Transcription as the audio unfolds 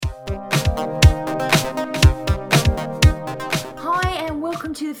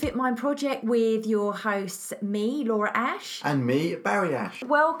to Fit Mind Project with your hosts, me, Laura Ash. And me, Barry Ash.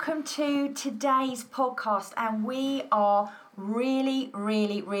 Welcome to today's podcast, and we are really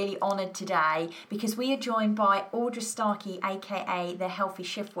honoured today because we are joined by Audra Starkey, aka the Healthy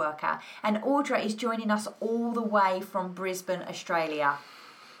Shift Worker, and Audra is joining us all the way from Brisbane, Australia.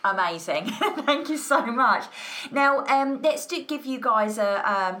 Amazing. Thank you so much. Now, let's give you guys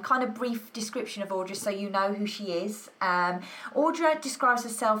a kind of brief description of Audra so you know who she is. Audra describes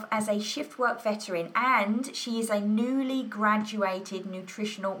herself as a shift work veteran, and she is a newly graduated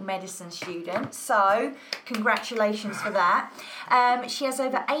nutritional medicine student. So, congratulations for that. She has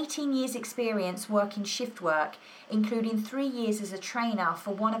over 18 years experience working shift work, including 3 years as a trainer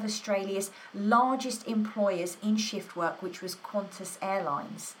for one of Australia's largest employers in shift work, which was Qantas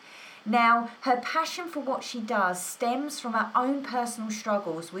Airlines. Now, her passion for what she does stems from her own personal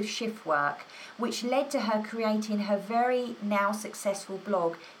struggles with shift work, which led to her creating her very now successful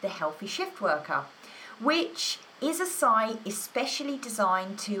blog, The Healthy Shift Worker, which is a site especially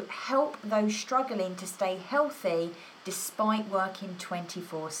designed to help those struggling to stay healthy despite working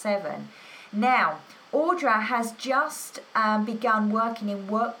 24/7. Now, Audra has just begun working in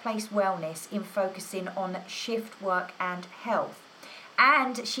workplace wellness in focusing on shift work and health.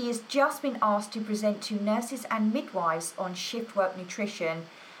 And she has just been asked to present to nurses and midwives on shift work nutrition.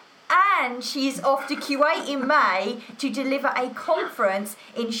 And she is off to Kuwait in May to deliver a conference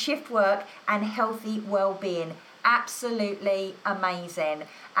in shift work and healthy well-being. Absolutely amazing.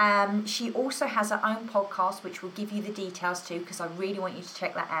 She also has her own podcast, which we'll give you the details to because I really want you to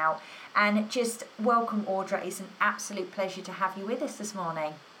check that out. And just welcome, Audra. It's an absolute pleasure to have you with us this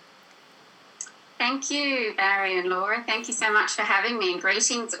morning. Thank you, Barry and Laura. Thank you so much for having me, and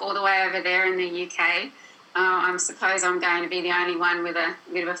greetings all the way over there in the UK. I suppose I'm going to be the only one with a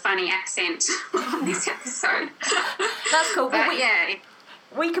bit of a funny accent on this episode. That's cool. But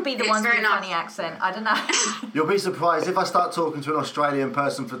we could be the ones with a funny accent. I don't know. You'll be surprised if I start talking to an Australian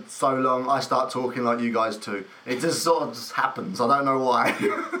person for so long, I start talking like you guys too. It just sort of just happens. I don't know why.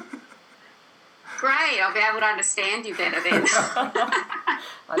 Great, I'll be able to understand you better then.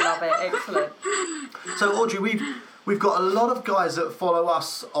 I love it, excellent. So Audrey, we've got a lot of guys that follow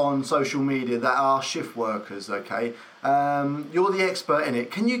us on social media that are shift workers, okay? You're the expert in it.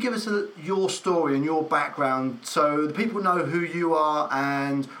 Can you give us your story and your background so the people know who you are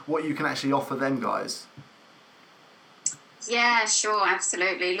and what you can actually offer them guys? Yeah, sure,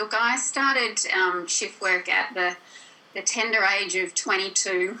 absolutely. Look, I started shift work at the tender age of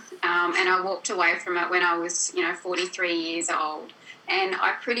 22, and I walked away from it when I was, 43 years old. And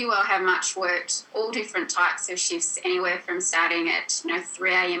I pretty well have much worked all different types of shifts, anywhere from starting at,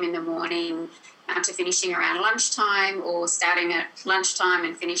 3 a.m. in the morning to finishing around lunchtime, or starting at lunchtime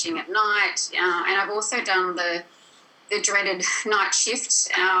and finishing at night. And I've also done the dreaded night shift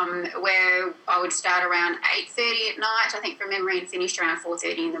where I would start around 8:30 at night, I think from memory, and finish around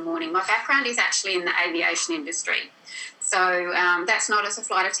 4:30 in the morning. My background is actually in the aviation industry. So that's not as a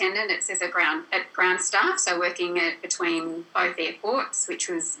flight attendant, it's as a ground staff, so working between both airports, which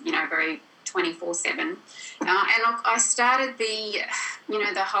was, very 24/7. And I started the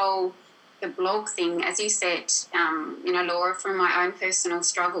blog thing, as you said, Laura, from my own personal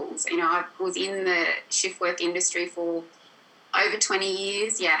struggles. I was in the shift work industry for over 20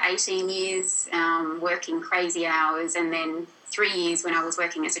 years, 18 years, working crazy hours, and then 3 years when I was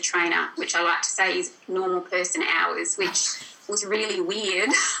working as a trainer, which I like to say is normal person hours, which was really weird,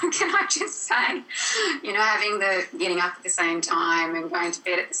 can I just say? Having the getting up at the same time and going to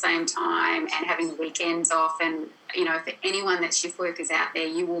bed at the same time and having the weekends off. And, for anyone that's shift workers out there,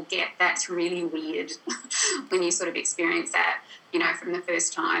 you will get that's really weird when you sort of experience that, from the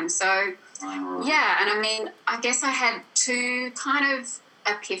first time. So, I guess I had two kind of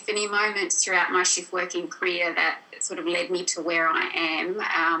epiphany moments throughout my shift working career that sort of led me to where I am.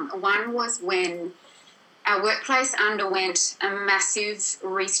 One was when our workplace underwent a massive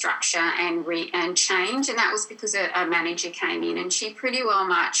restructure and change, and that was because a manager came in and she pretty well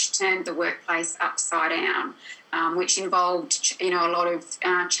much turned the workplace upside down, which involved, a lot of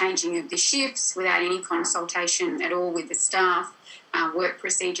changing of the shifts without any consultation at all with the staff. Work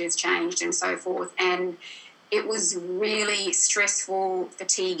procedures changed and so forth, and it was really stressful,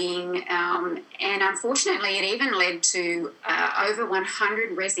 fatiguing, and unfortunately it even led to over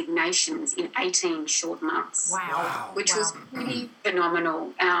 100 resignations in 18 short months. Wow. Which was pretty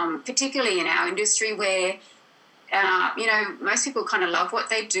phenomenal, particularly in our industry where, most people kind of love what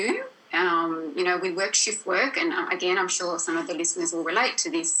they do. We work shift work, and again, I'm sure some of the listeners will relate to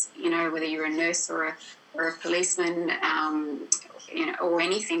this, whether you're a nurse or a policeman, or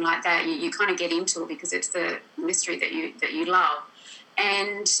anything like that, you kind of get into it because it's the industry that you love.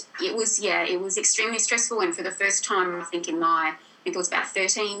 And it was extremely stressful. And for the first time, I think it was about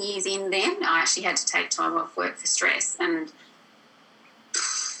 13 years in then, I actually had to take time off work for stress. And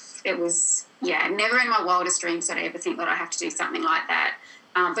it was, never in my wildest dreams did I ever think that I have to do something like that.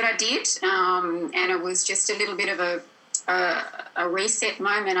 But I did, and it was just a little bit of a reset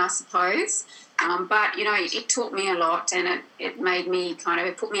moment, I suppose. But, it taught me a lot, and it made me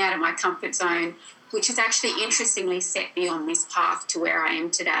it put me out of my comfort zone, which has actually interestingly set me on this path to where I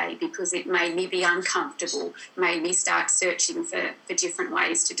am today, because it made me be uncomfortable, made me start searching for different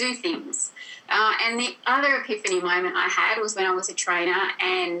ways to do things. And the other epiphany moment I had was when I was a trainer,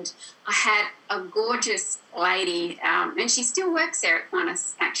 and I had a gorgeous lady, and she still works there at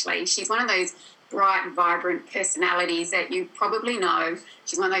Qantas, actually. She's one of those bright, vibrant personalities that you probably know.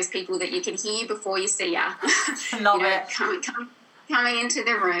 She's one of those people that you can hear before you see her. Love it. Coming into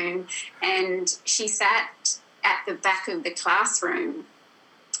the room, and she sat at the back of the classroom,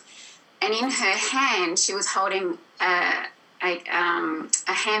 and in her hand she was holding a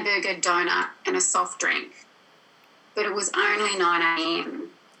hamburger, donut and a soft drink, but it was only 9 a.m.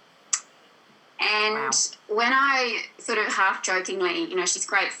 And wow. When I sort of half jokingly, she's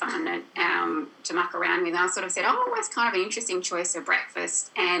great fun to muck around with, I sort of said, oh, that's kind of an interesting choice for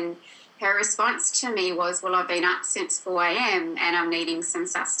breakfast. And her response to me was, well, I've been up since 4 a.m. and I'm needing some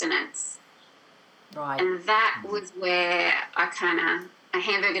sustenance. Right. And that was where a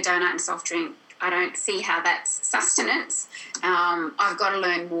hamburger, donut and soft drink, I don't see how that's sustenance. I've got to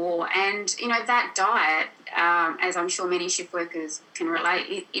learn more. And, that diet, as I'm sure many shift workers can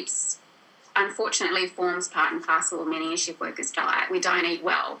relate, it's unfortunately forms part and parcel of many a shift workers' diet. We don't eat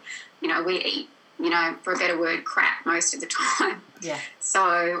well. We eat, for a better word, crap most of the time. Yeah.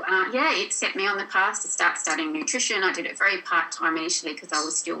 So, it set me on the path to start studying nutrition. I did it very part-time initially because I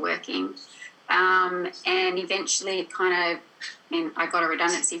was still working. And eventually I got a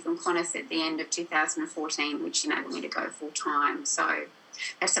redundancy from Qantas at the end of 2014, which enabled me to go full-time. So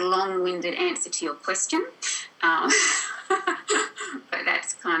that's a long-winded answer to your question. But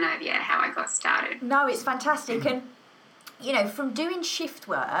that's how I got started. No, it's fantastic. And, from doing shift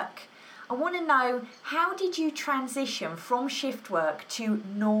work, I want to know, how did you transition from shift work to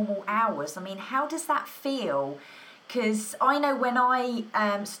normal hours? I mean, how does that feel? Because I know when I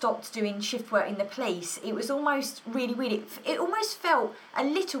stopped doing shift work in the police, it was almost it almost felt a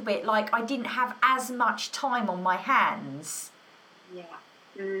little bit like I didn't have as much time on my hands. Yeah.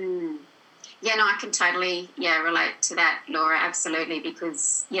 Yeah, no, I can totally, relate to that, Laura, absolutely,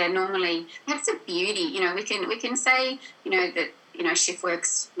 because, normally that's a beauty. We can say, that, shift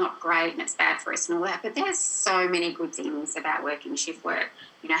work's not great and it's bad for us and all that, but there's so many good things about working shift work,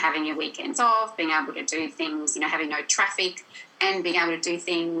 having your weekends off, being able to do things, having no traffic, and being able to do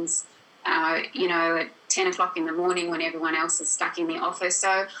things, at 10 o'clock in the morning when everyone else is stuck in the office.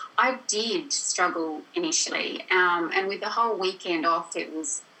 So I did struggle initially, and with the whole weekend off, it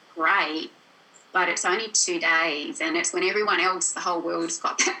was great. But it's only 2 days, and it's when everyone else, the whole world's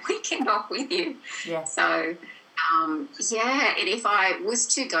got that weekend off with you. Yeah. So, if I was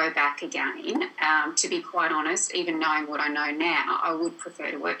to go back again, to be quite honest, even knowing what I know now, I would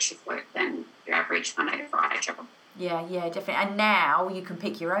prefer to work shift work than your average Monday to Friday job. Yeah, definitely. And now you can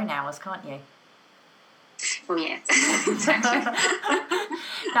pick your own hours, can't you? Well, yes, exactly.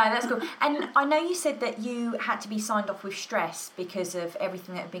 No, that's cool. And I know you said that you had to be signed off with stress because of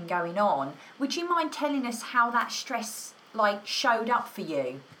everything that had been going on. Would you mind telling us how that stress showed up for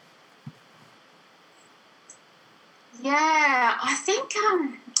you? Yeah, I think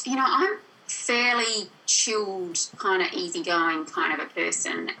I'm fairly chilled, kind of easygoing kind of a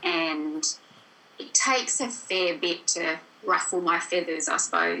person, and it takes a fair bit to ruffle my feathers, I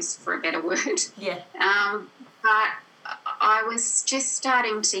suppose, for a better word. Yeah. But I was just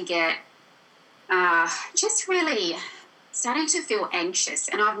starting to get, really starting to feel anxious,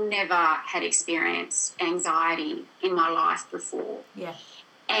 and I've never had experienced anxiety in my life before. Yeah.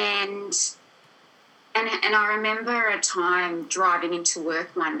 And I remember a time driving into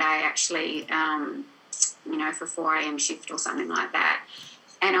work one day, actually, for 4 a.m. shift or something like that,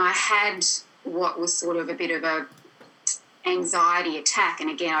 and I had what was sort of a bit of a anxiety attack, and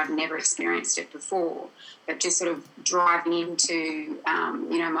again, I'd never experienced it before, but just sort of driving into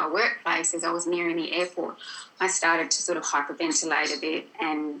my workplace as I was nearing the airport, I started to sort of hyperventilate a bit,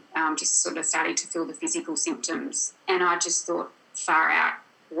 and just sort of started to feel the physical symptoms, and I just thought, far out,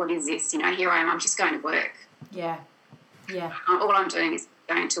 what is this? Here I am, I'm just going to work. Yeah. All I'm doing is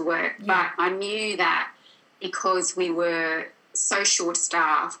going to work. Yeah. But I knew that because we were so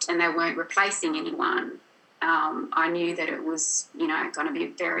short-staffed and they weren't replacing anyone, I knew that it was, going to be a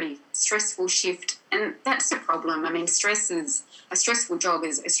very stressful shift And that's a problem. I mean, a stressful job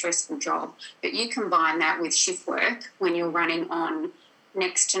is a stressful job, but you combine that with shift work when you're running on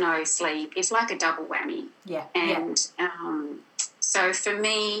next to no sleep, it's like a double whammy. Yeah. And so for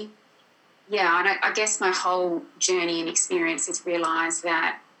me, I guess my whole journey and experience has realised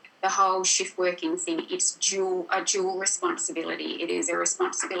that the whole shift working thing, it's a dual responsibility. It is a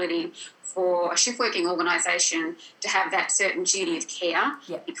responsibility for a shift working organisation to have that certain duty of care,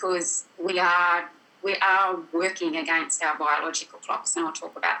 because we are working against our biological clocks, and I'll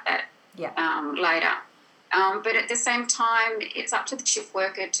talk about that later. But at the same time, it's up to the shift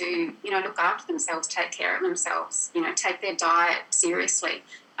worker to, look after themselves, take care of themselves, take their diet seriously.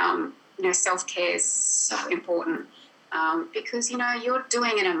 Self-care is so important, because, you're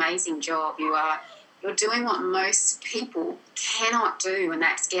doing an amazing job. You're doing what most people cannot do, and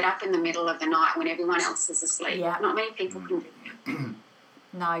that's get up in the middle of the night when everyone else is asleep. Yeah. Not many people can do that.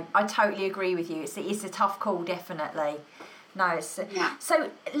 No, I totally agree with you. It's a tough call, definitely. No, so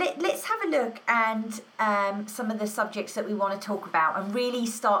let's have a look and some of the subjects that we want to talk about and really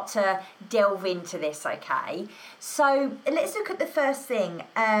start to delve into this, okay? So let's look at the first thing.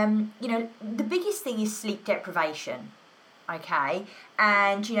 The biggest thing is sleep deprivation, okay?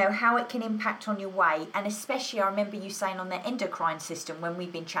 And, how it can impact on your weight. And especially, I remember you saying on the endocrine system when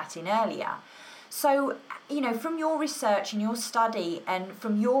we've been chatting earlier. So, from your research and your study and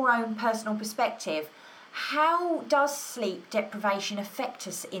from your own personal perspective, how does sleep deprivation affect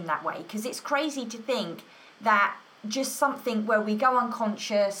us in that way? Because it's crazy to think that just something where we go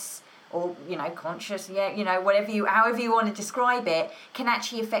unconscious or, conscious, however you want to describe it, can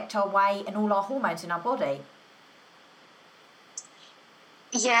actually affect our weight and all our hormones in our body.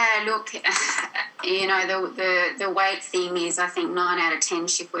 Yeah, look, the weight thing is, I think 9 out of 10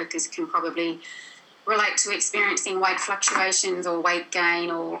 shift workers can probably relate to experiencing weight fluctuations or weight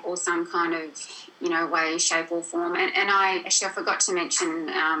gain or some kind of, way, shape or form. And I forgot to mention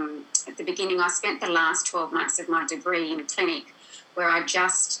at the beginning, I spent the last 12 months of my degree in a clinic where I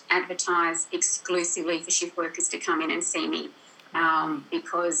just advertised exclusively for shift workers to come in and see me,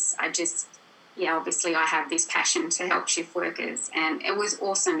 because obviously I have this passion to help shift workers, and it was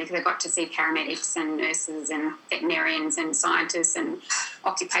awesome because I got to see paramedics and nurses and veterinarians and scientists and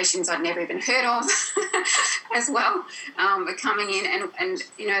occupations I'd never even heard of as well, but coming in and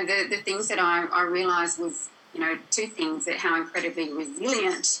the things that I realised was, two things, that how incredibly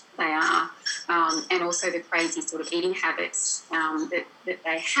resilient they are, and also the crazy sort of eating habits that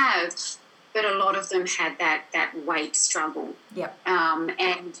they have. But a lot of them had that weight struggle. Yep.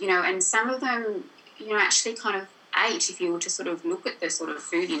 And some of them, actually kind of ate, if you were to sort of look at the sort of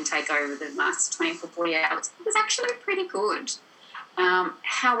food intake over the last 24, 48 hours, it was actually pretty good.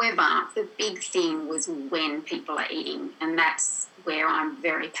 However, the big thing was when people are eating, and that's where I'm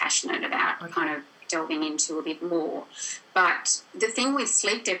very passionate about kind of delving into a bit more. But the thing with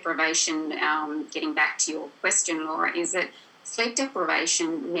sleep deprivation, getting back to your question, Laura, is that sleep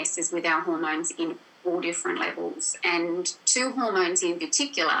deprivation messes with our hormones in all different levels, and 2 hormones in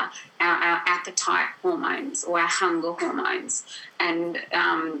particular are our appetite hormones or our hunger hormones, and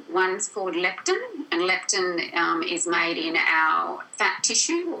one's called leptin, and leptin is made in our fat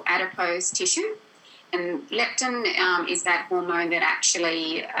tissue or adipose tissue, and leptin is that hormone that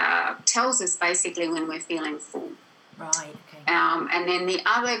actually tells us basically when we're feeling full. Right, okay. And then the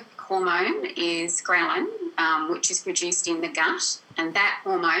other hormone is ghrelin, which is produced in the gut, and that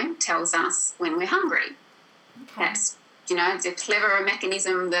hormone tells us when we're hungry. Okay. That's, it's a clever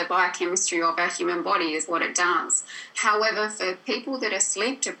mechanism, the biochemistry of our human body is what it does. However, for people that are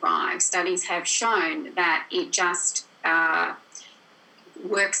sleep deprived, studies have shown that it just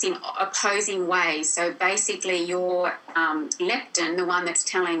works in opposing ways. So basically your leptin, the one that's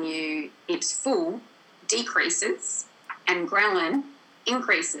telling you it's full, decreases, and ghrelin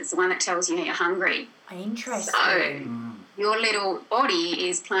increases, the one that tells you you're hungry. Interesting. So your little body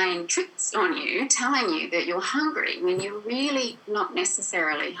is playing tricks on you, telling you that you're hungry when you're really not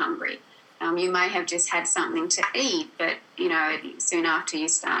necessarily hungry. You may have just had something to eat, but, soon after you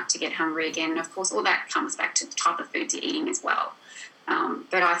start to get hungry again. And, of course, all that comes back to the type of foods you're eating as well.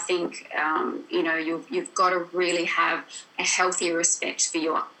 But I think, you've got to really have a healthy respect for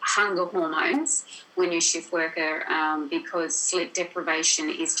your hunger hormones when you're shift worker, because sleep deprivation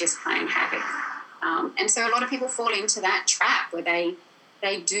is just playing havoc. And so a lot of people fall into that trap where they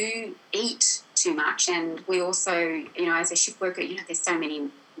do eat too much. And we also, as a shift worker, there's so many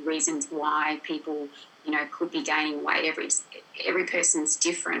reasons why people, could be gaining weight. Every person's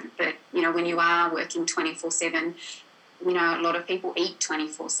different. But, when you are working 24/7, a lot of people eat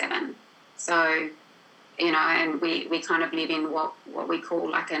 24/7. So and we kind of live in what we call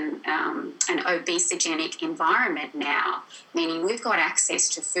like an obesogenic environment now, meaning we've got access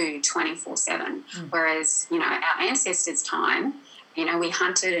to food 24/7, whereas, our ancestors' time, we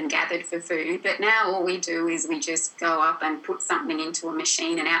hunted and gathered for food, but now all we do is we just go up and put something into a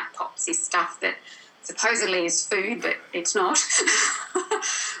machine and out pops this stuff that supposedly is food, but it's not.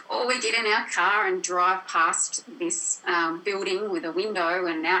 Or we get in our car and drive past this building with a window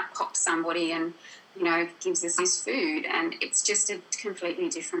and out pops somebody and, gives us this food. And it's just a completely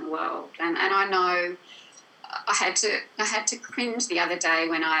different world. And I know I had to cringe the other day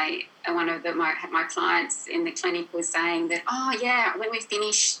when one of my clients in the clinic was saying that, when we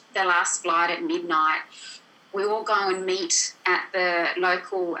finish the last flight at midnight, we all go and meet at the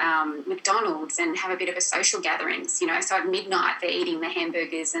local McDonald's and have a bit of a social gathering. So at midnight they're eating the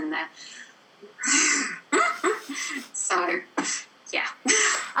hamburgers and the... So, yeah.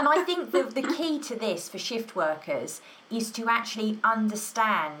 And I think the key to this for shift workers is to actually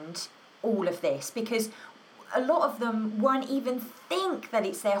understand all of this, because a lot of them won't even think that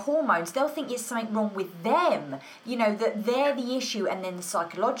it's their hormones. They'll think it's something wrong with them, that they're the issue, and then the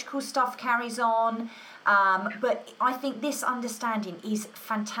psychological stuff carries on. But I think this understanding is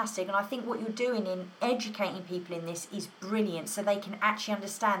fantastic, and I think what you're doing in educating people in this is brilliant, so they can actually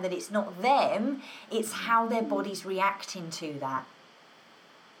understand that it's not them, it's how their body's reacting to that.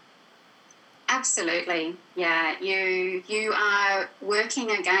 Absolutely, yeah. You are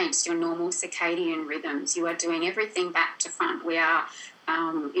working against your normal circadian rhythms. You are doing everything back to front. We are,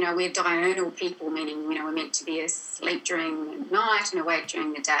 we're diurnal people, meaning, we're meant to be asleep during the night and awake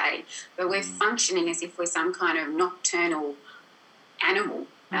during the day, but we're functioning as if we're some kind of nocturnal animal,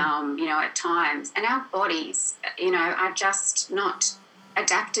 at times. And our bodies, are just not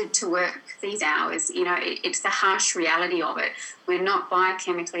adapted to work these hours. It's the harsh reality of it. We're not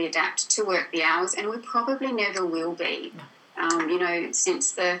biochemically adapted to work the hours, and we probably never will be.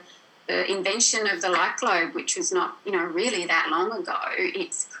 Since the invention of the light globe, which was not, really that long ago,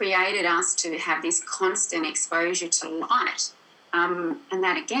 it's created us to have this constant exposure to light. And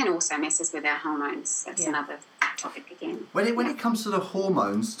that, again, also messes with our hormones. That's another topic again. When it comes to the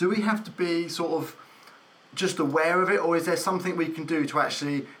hormones, do we have to be sort of just aware of it, or is there something we can do to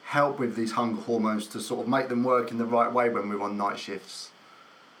actually help with these hunger hormones to sort of make them work in the right way when we're on night shifts?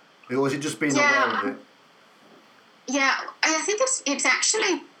 Or is it just being aware of it? Yeah, I think it's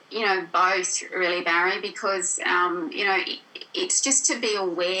actually, both really, Barry, because, it's just to be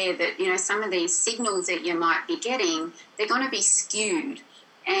aware that, some of these signals that you might be getting, they're going to be skewed.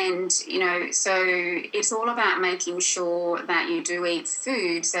 And, so it's all about making sure that you do eat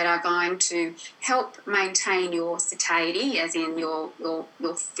foods that are going to help maintain your satiety, as in your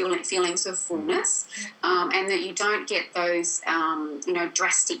feelings of fullness, and that you don't get those,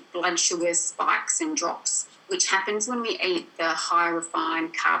 drastic blood sugar spikes and drops, which happens when we eat the high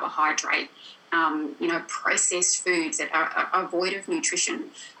refined carbohydrate, processed foods that are void of nutrition.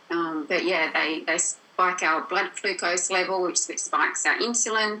 But, yeah, they spike our blood glucose level, which spikes our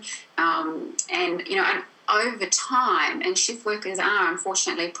insulin, and over time, and shift workers are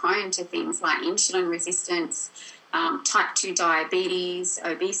unfortunately prone to things like insulin resistance, type 2 diabetes,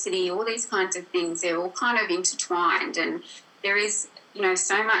 obesity, all these kinds of things. They're all kind of intertwined, and there is,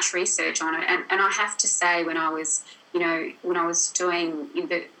 so much research on it. And I have to say, when I was doing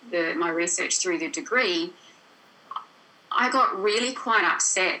my research through the degree, I got really quite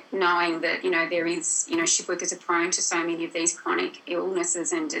upset knowing that, there is, shift workers are prone to so many of these chronic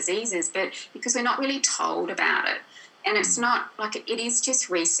illnesses and diseases, but because we're not really told about it. And it's not like it is just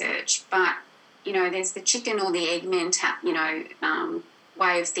research, but, there's the chicken or the egg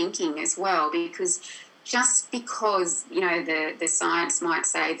way of thinking as well, because just because, the science might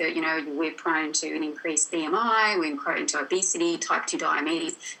say that, we're prone to an increased BMI, we're prone to obesity, type 2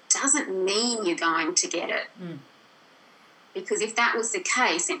 diabetes, doesn't mean you're going to get it. Because if that was the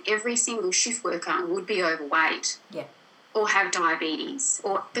case, then every single shift worker would be overweight or have diabetes.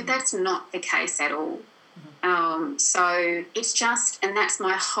 But that's not the case at all. So it's just, and that's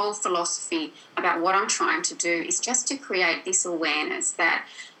my whole philosophy about what I'm trying to do, is just to create this awareness that,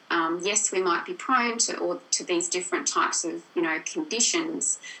 yes, we might be prone to these different types of,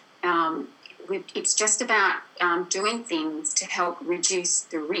 conditions. It's just about doing things to help reduce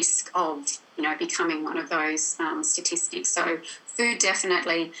the risk of, becoming one of those statistics. So food,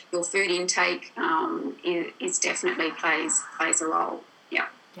 definitely, your food intake is definitely plays a role. Yeah.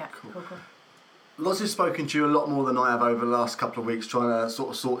 Yeah. Cool. Loz has spoken to you a lot more than I have over the last couple of weeks trying to sort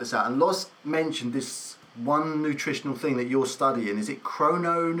of sort this out. And Loz mentioned this one nutritional thing that you're studying. Is it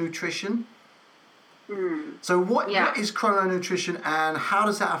chrononutrition? So what is chrononutrition, and how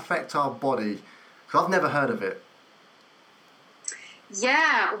does that affect our body? 'Cause I've never heard of it.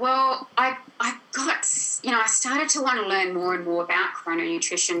 Yeah, well, I got, I started to want to learn more and more about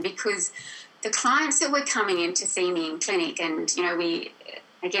chrononutrition because the clients that were coming in to see me in clinic, and,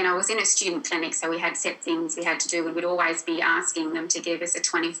 I was in a student clinic, so we had set things we had to do, and we'd always be asking them to give us a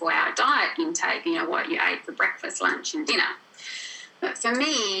 24-hour diet intake, what you ate for breakfast, lunch and dinner. But for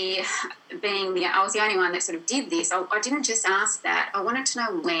me, I was the only one that sort of did this, I didn't just ask that. I wanted to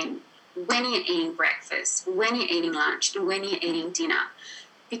know when you're eating breakfast, when you're eating lunch, and when you're eating dinner.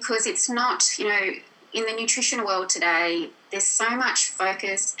 Because it's not, in the nutrition world today, there's so much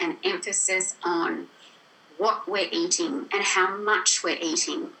focus and emphasis on what we're eating and how much we're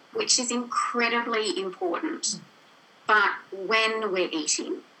eating, which is incredibly important. But when we're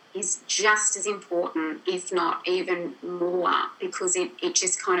eating is just as important, if not even more, because it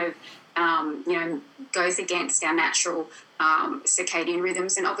just kind of, goes against our natural circadian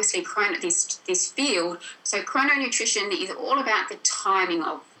rhythms. And obviously this field, so chrononutrition is all about the timing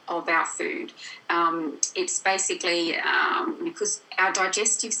of our food. It's basically because our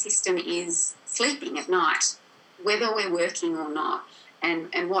digestive system is sleeping at night, whether we're working or not.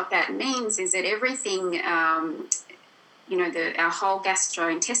 And what that means is that everything, our whole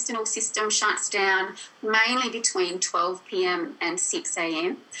gastrointestinal system shuts down mainly between 12 p.m. and 6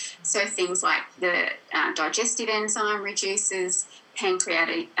 a.m. So things like the digestive enzyme reduces,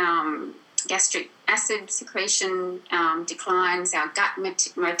 pancreatic gastric acid secretion declines, our gut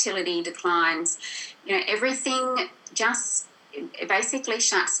motility declines. Everything just basically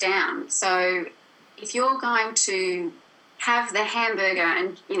shuts down. So if you're going to have the hamburger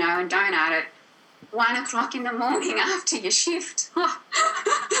and donut at 1 o'clock in the morning after your shift,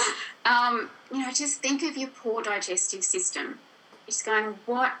 just think of your poor digestive system. It's going,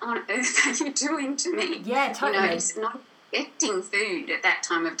 what on earth are you doing to me? Yeah, totally. It's not expecting food at that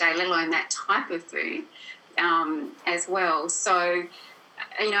time of day, let alone that type of food as well. So,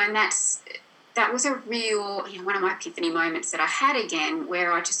 and that was a real, one of my epiphany moments that I had again,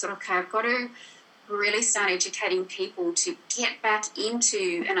 where I just thought, okay, I've got to really start educating people to get back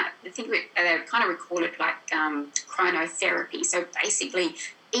into, and I think they kind of recall it like chronotherapy. So basically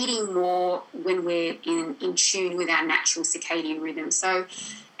eating more when we're in tune with our natural circadian rhythm. So,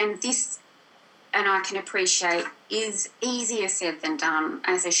 and I can appreciate is easier said than done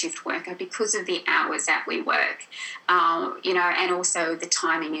as a shift worker because of the hours that we work, and also the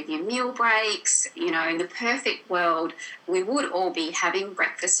timing of your meal breaks. In the perfect world, we would all be having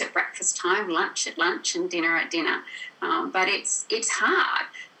breakfast at breakfast time, lunch at lunch, and dinner at dinner. But it's hard.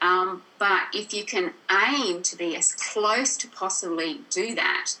 But if you can aim to be as close to possibly do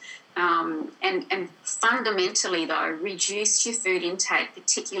that, and fundamentally, though, reduce your food intake,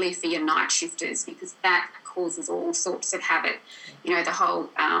 particularly for your night shifters, because that causes all sorts of havoc. The whole,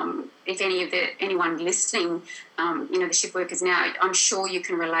 if anyone listening, the shift workers now, I'm sure you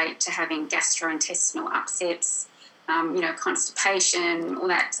can relate to having gastrointestinal upsets, constipation, all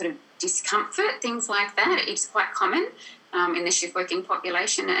that sort of discomfort, things like that. It's quite common in the shift working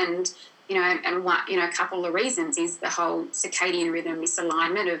population, and a couple of reasons is the whole circadian rhythm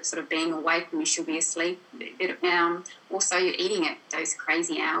misalignment of sort of being awake when you should be asleep. Also, you're eating at those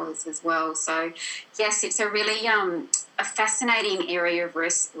crazy hours as well. So, yes, it's a really a fascinating area of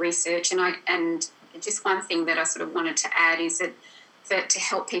research. And just one thing that I sort of wanted to add is that to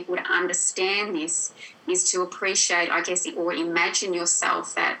help people to understand this is to appreciate, I guess, or imagine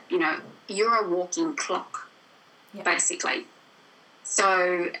yourself that, you're a walking clock, basically.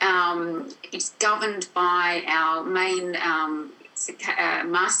 So it's governed by our main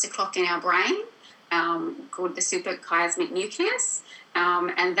master clock in our brain called the suprachiasmatic nucleus,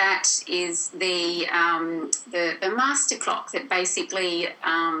 and that is the master clock that basically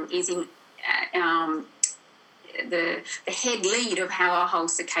is in the head lead of how our whole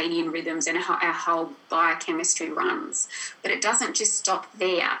circadian rhythms and how our whole biochemistry runs. But it doesn't just stop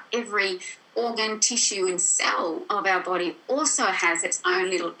there. Every organ, tissue and cell of our body also has its own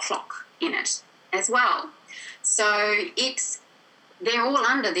little clock in it as well. So they're all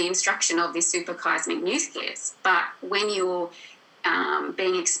under the instruction of this suprachiasmatic nucleus, but when you're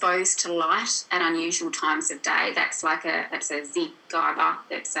being exposed to light at unusual times of day, that's a Zeitgeber,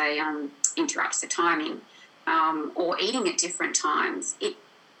 that's interrupts the timing, or eating at different times,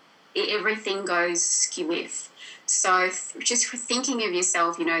 everything goes skew-if. So just for thinking of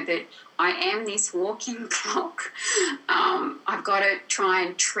yourself, that I am this walking clock. I've got to try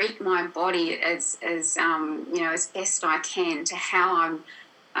and treat my body as best I can to how I'm,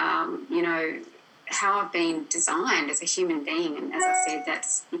 how I've been designed as a human being. And as I said,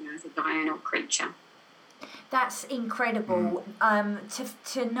 that's, as a diurnal creature. That's incredible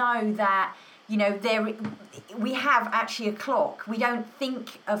to know that, we have actually a clock. We don't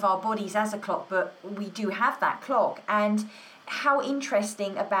think of our bodies as a clock, but we do have that clock. And how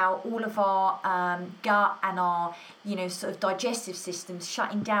interesting about all of our gut and our, sort of digestive systems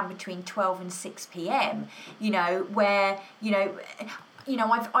shutting down between 12 and 6 p.m., where,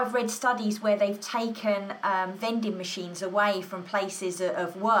 I've read studies where they've taken vending machines away from places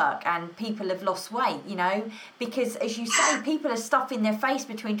of work and people have lost weight, because, as you say, people are stuffing their face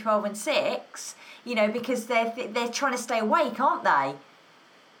between 12 and 6, because they're trying to stay awake, aren't they?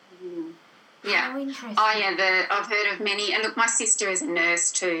 Yeah. How interesting. Oh, yeah. I've heard of many, and look, my sister is a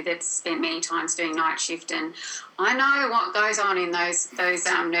nurse too that's spent many times doing night shift, and I know what goes on in those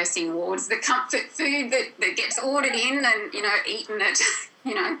nursing wards, the comfort food that gets ordered in and, eaten at,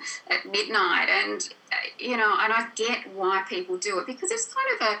 at midnight. And, and I get why people do it, because it's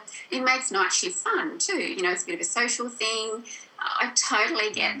it makes night shift fun too. It's a bit of a social thing. I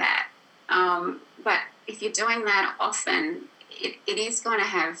totally get that. But if you're doing that often, it is going to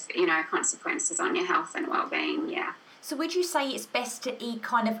have, consequences on your health and well-being, yeah. So would you say it's best to eat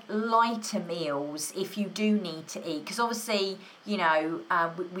kind of lighter meals if you do need to eat? Because obviously,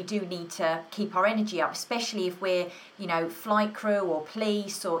 we do need to keep our energy up, especially if we're, flight crew or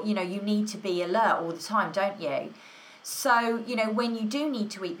police or, you need to be alert all the time, don't you? So, when you do need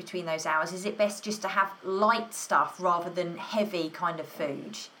to eat between those hours, is it best just to have light stuff rather than heavy kind of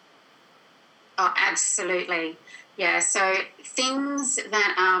food? Oh, absolutely. Yeah, so things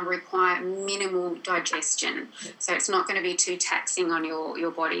that require minimal digestion, so it's not going to be too taxing on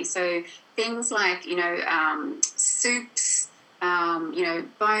your body. So things like, soups,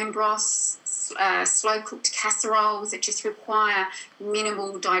 bone broths, slow-cooked casseroles that just require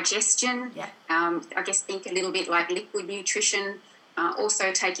minimal digestion. Yeah. I guess think a little bit like liquid nutrition.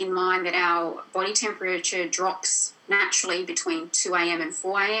 Also take in mind that our body temperature drops naturally between 2 a.m. and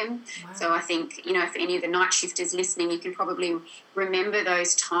 4 a.m. Wow. So I think, if any of the night shifters listening, you can probably remember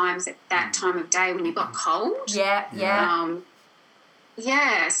those times at that time of day when you got cold. Yeah.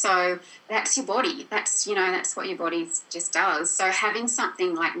 So that's your body. That's what your body just does. So having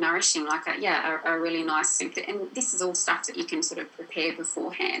something like nourishing, like a really nice soup, and this is all stuff that you can sort of prepare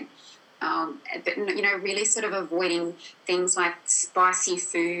beforehand. But, really sort of avoiding things like spicy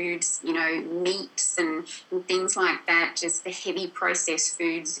foods, meats and things like that. Just the heavy processed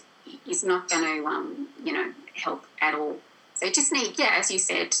foods is not going to, help at all. So you just need, as you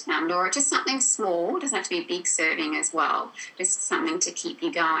said, Laura, just something small. It doesn't have to be a big serving as well. Just something to keep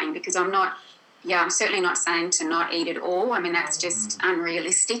you going, because I'm certainly not saying to not eat at all. I mean, that's just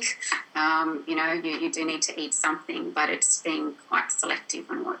unrealistic. You do need to eat something, but it's being quite selective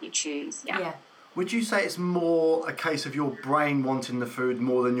on what you choose. Yeah. Would you say it's more a case of your brain wanting the food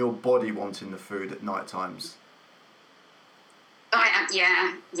more than your body wanting the food at night times?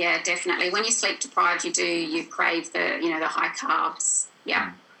 Yeah, definitely. When you're sleep deprived, you crave the high carbs.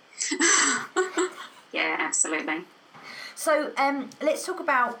 Yeah. Yeah, absolutely. So let's talk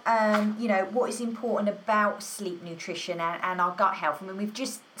about, what is important about sleep nutrition and our gut health. I mean, we've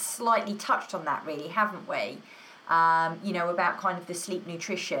just slightly touched on that, really, haven't we? About kind of the sleep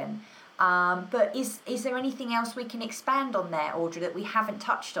nutrition. But is there anything else we can expand on there, Audra, that we haven't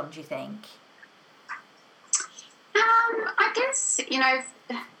touched on, do you think? I guess,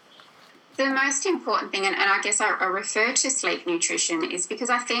 the most important thing, and I guess I refer to sleep nutrition, is because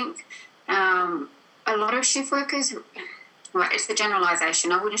I think a lot of shift workers... Well, it's the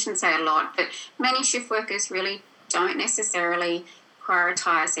generalisation. I shouldn't say a lot, but many shift workers really don't necessarily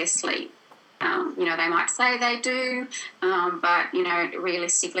prioritise their sleep. They might say they do, but,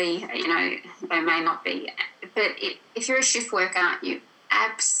 realistically, they may not be. But if you're a shift worker, you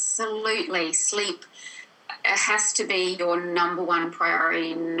absolutely sleep has to be your number one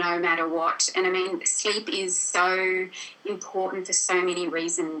priority no matter what. And I mean, sleep is so important for so many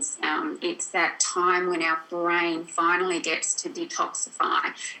reasons. It's that time when our brain finally gets to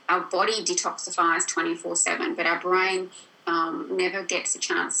detoxify. Our body detoxifies 24/7, but our brain never gets a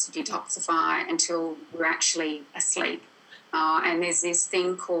chance to detoxify until we're actually asleep. And there's this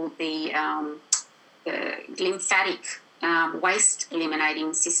thing called the lymphatic waste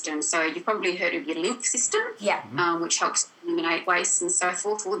eliminating system. So you've probably heard of your lymph system, which helps eliminate waste and so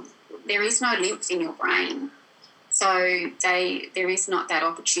forth. Well, there is no lymph in your brain, so there is not that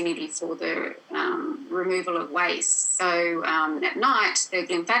opportunity for the removal of waste. So at night, the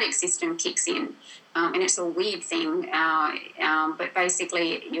lymphatic system kicks in, and it's a weird thing, but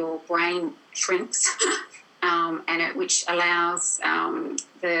basically your brain shrinks, which allows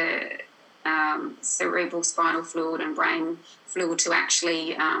the cerebral spinal fluid and brain fluid to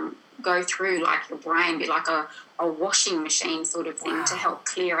actually go through like your brain, be like a washing machine sort of thing to help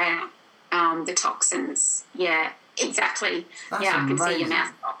clear out. the toxins. Yeah, exactly. That's I can see amazing. your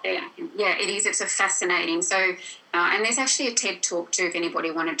mouth up there. Yeah, it is. It's a fascinating. So, and there's actually a TED talk too if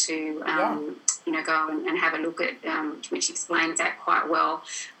anybody wanted to, go and have a look at, which explains that quite well.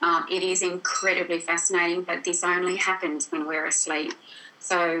 It is incredibly fascinating, but this only happens when we're asleep.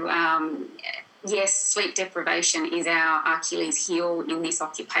 So, yes, sleep deprivation is our Achilles heel in this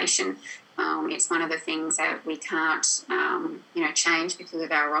occupation. It's one of the things that we can't, change because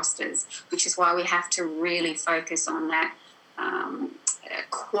of our rosters, which is why we have to really focus on that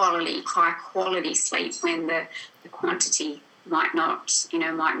high quality sleep when the quantity might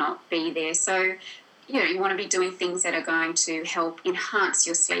not be there. So, you want to be doing things that are going to help enhance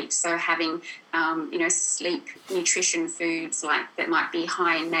your sleep. So having, sleep nutrition foods that might be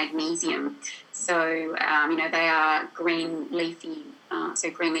high in magnesium. So, they are green leafy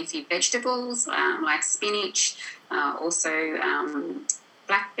vegetables like spinach, also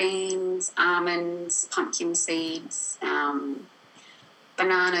black beans, almonds, pumpkin seeds,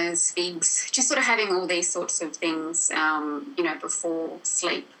 bananas, figs, just sort of having all these sorts of things, before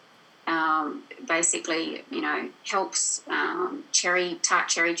sleep. Basically, helps. Tart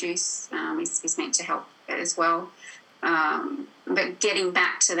cherry juice is meant to help as well. But getting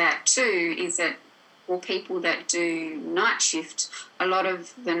back to that too is that for people that do night shift, a lot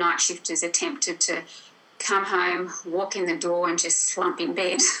of the night shifters are tempted to come home, walk in the door and just slump in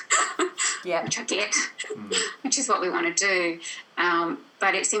bed, which I get, which is what we want to do.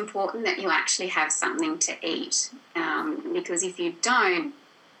 But it's important that you actually have something to eat, because if you don't,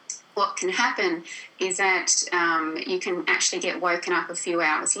 what can happen is that you can actually get woken up a few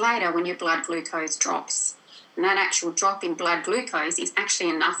hours later when your blood glucose drops. And that actual drop in blood glucose is actually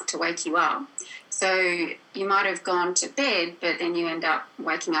enough to wake you up. So you might have gone to bed, but then you end up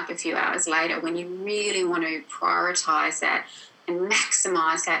waking up a few hours later when you really want to prioritise that and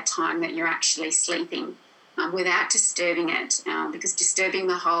maximise that time that you're actually sleeping without disturbing it, because disturbing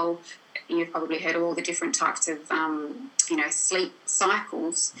the whole, you've probably heard all the different types of, sleep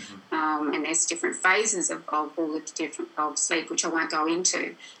cycles, and there's different phases of all the different of sleep, which I won't go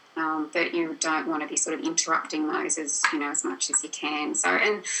into. But you don't want to be sort of interrupting those as much as you can. So,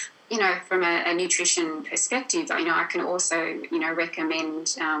 and from a nutrition perspective, I can also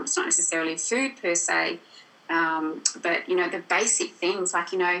recommend. It's not necessarily food per se, but the basic things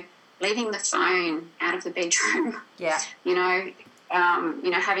like leaving the phone out of the bedroom. Yeah.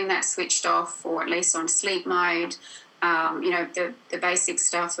 Having that switched off or at least on sleep mode. The basic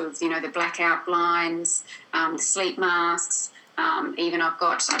stuff of the blackout blinds, the sleep masks. Even I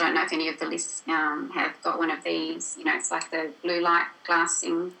don't know if any of the lists have got one of these. It's like the blue light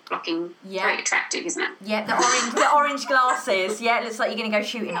glassing blocking. Yeah. Very attractive, isn't it? Yeah, the orange glasses. Yeah, it looks like you're going to go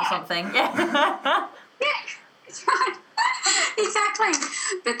shooting or something. Yeah. Yeah, that's right. Exactly.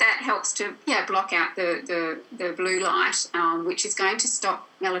 But that helps to block out the blue light, which is going to stop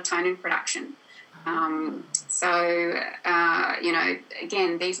melatonin production.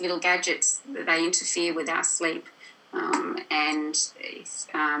 Again, these little gadgets, they interfere with our sleep.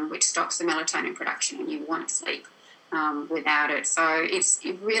 Which stops the melatonin production, and you won't sleep without it. So it's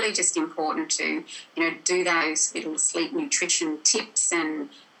really just important to do those little sleep nutrition tips and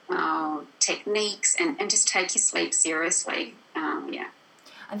techniques, and just take your sleep seriously.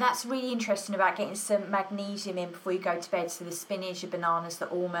 And that's really interesting about getting some magnesium in before you go to bed. So the spinach, the bananas, the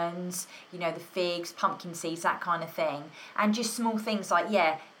almonds, the figs, pumpkin seeds, that kind of thing. And just small things like,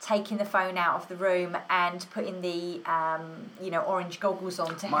 taking the phone out of the room and putting the, orange goggles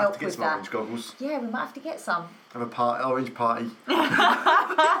on to help with that. Orange goggles. Yeah, we might have to get some. Have a orange party.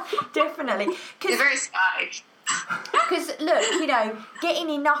 Definitely. They're very stylish. Because, look, getting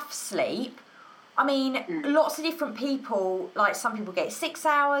enough sleep, I mean, lots of different people, like some people get 6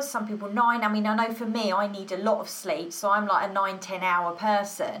 hours, some people 9. I mean, I know for me, I need a lot of sleep, so I'm like a 9-10 hour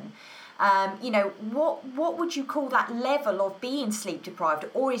person. What would you call that level of being sleep deprived,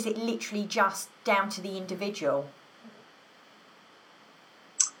 or is it literally just down to the individual?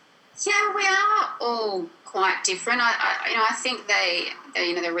 Yeah, we are all quite different. I think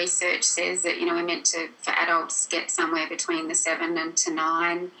the research says that we're meant to, for adults, get somewhere between the 7 and to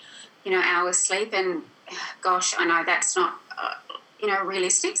 9 hours sleep, and gosh, I know that's not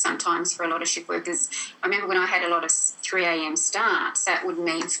realistic sometimes for a lot of shift workers. I remember when I had a lot of 3 a.m. starts, that would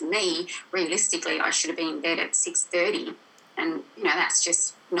mean for me, realistically, I should have been in bed at 6:30, and that's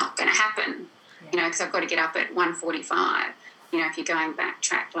just not going to happen. Because I've got to get up at 1:45. If you're going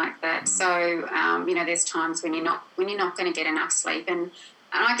backtrack like that. So there's times when you're not going to get enough sleep, and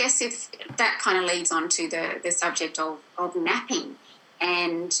I guess if that kind of leads on to the subject of napping.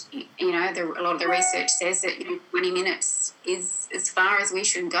 And, you know, a lot of the research says that, 20 minutes is as far as we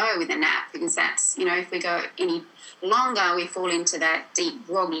should go with a nap, because that's, if we go any longer, we fall into that deep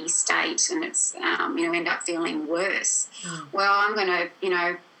groggy state and it's, end up feeling worse. Well, I'm going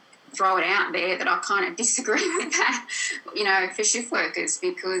to, throw it out there that I kind of disagree with that, for shift workers,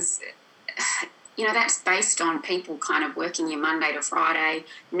 because, that's based on people kind of working your Monday to Friday,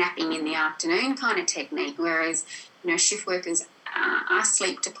 napping in the afternoon kind of technique, whereas, shift workers are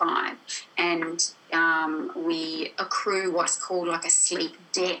sleep deprived, and we accrue what's called like a sleep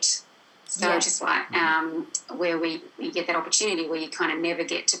debt. So just like where we get that opportunity where you kind of never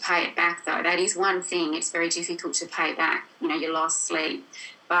get to pay it back, though. That is one thing. It's very difficult to pay back, your lost sleep.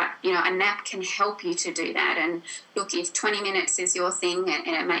 But, a nap can help you to do that. And look, if 20 minutes is your thing and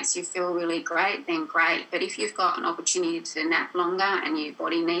it makes you feel really great, then great. But if you've got an opportunity to nap longer and your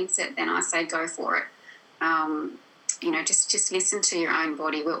body needs it, then I say go for it. Just listen to your own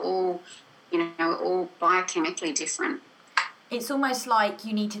body. We're all, we're all biochemically different. It's almost like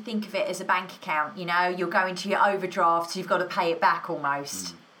you need to think of it as a bank account, you're going to your overdraft, so you've got to pay it back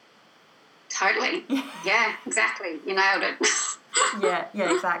almost. Totally. Yeah, exactly. You nailed it.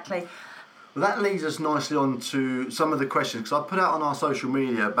 Yeah, exactly. Well, that leads us nicely on to some of the questions, because I put out on our social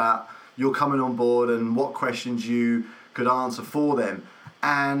media about your coming on board and what questions you could answer for them.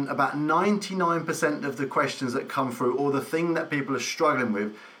 And about 99% of the questions that come through, or the thing that people are struggling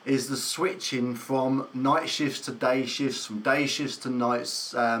with, is the switching from night shifts to day shifts, from day shifts to night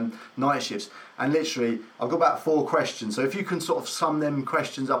shifts. And literally, I've got about 4 questions. So if you can sort of sum them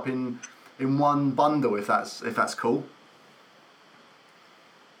questions up in one bundle, if that's cool.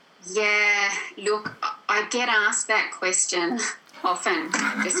 Yeah, look, I get asked that question often,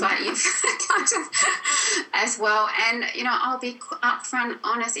 just like you've kind of as well. And, I'll be upfront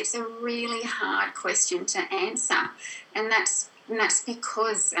honest, it's a really hard question to answer. And that's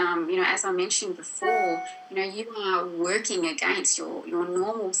because, as I mentioned before, you are working against your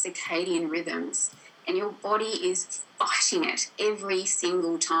normal circadian rhythms, and your body is fighting it every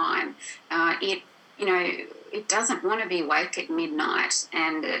single time. It doesn't want to be awake at midnight,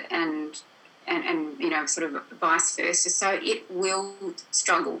 and sort of vice versa. So it will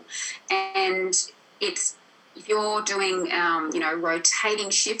struggle, and if you're doing rotating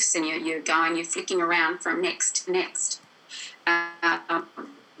shifts and you're flicking around from next to next.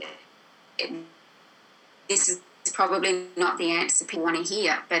 This is probably not the answer people want to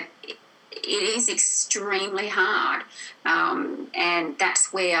hear, but it is extremely hard, and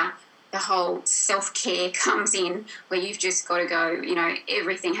that's where the whole self-care comes in, where you've just got to go,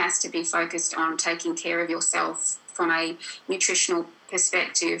 everything has to be focused on taking care of yourself from a nutritional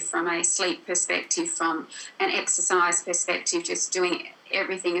perspective, from a sleep perspective, from an exercise perspective, just doing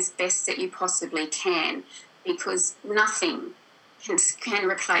everything as best that you possibly can, because nothing can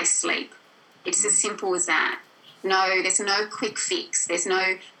replace sleep. It's as simple as that. No, there's no quick fix. There's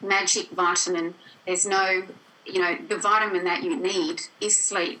no magic vitamin. There's no, the vitamin that you need is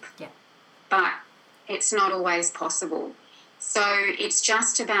sleep. Yeah. But it's not always possible. So it's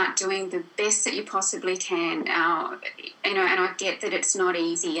just about doing the best that you possibly can. And I get that it's not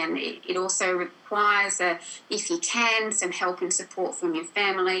easy, and it also requires, if you can, some help and support from your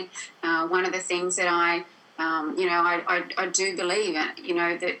family. One of the things that I do believe, that,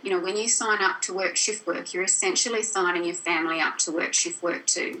 when you sign up to work shift work, you're essentially signing your family up to work shift work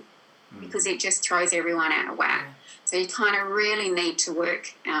too, because it just throws everyone out of whack. Yeah. So you kind of really need to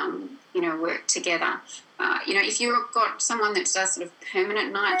work, work together. If you've got someone that does sort of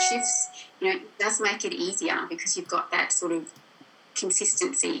permanent night shifts, it does make it easier because you've got that sort of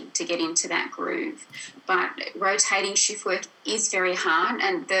consistency to get into that groove. But rotating shift work is very hard,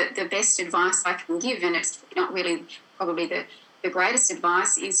 and the best advice I can give, and it's not really probably the greatest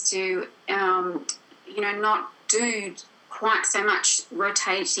advice, is to not do quite so much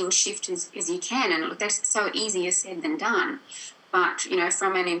rotating shift as you can. And look, that's so easier said than done. But,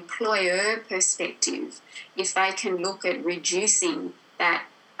 from an employer perspective, if they can look at reducing that,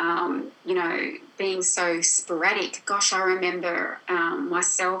 being so sporadic. Gosh, I remember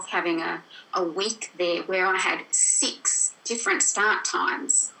myself having a week there where I had 6 different start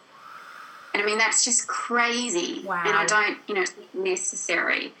times. And, I mean, that's just crazy. Wow. And I don't, it's not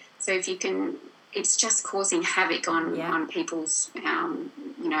necessary. So if you can, it's just causing havoc on people's,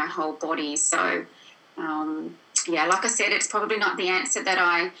 whole bodies. So, like I said, it's probably not the answer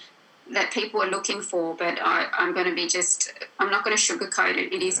that people are looking for, but I'm going to be I'm not going to sugarcoat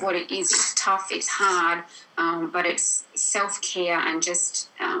it. It is what it is. It's tough, it's hard, but it's self-care and just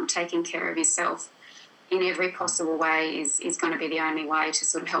taking care of yourself in every possible way is going to be the only way to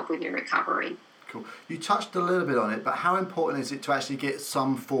sort of help with your recovery. Cool. You touched a little bit on it, but how important is it to actually get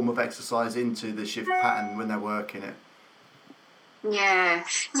some form of exercise into the shift pattern when they're working it? Yeah,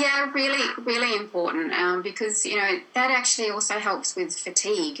 really, really important because, that actually also helps with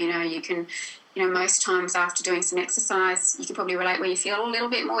fatigue. You can, most times after doing some exercise, you can probably relate where you feel a little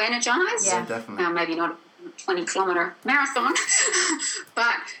bit more energised. Yeah, definitely. Maybe not a 20-kilometre marathon,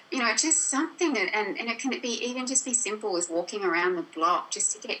 but, just something, and it can even just be simple as walking around the block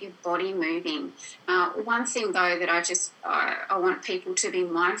just to get your body moving. One thing, though, that I want people to be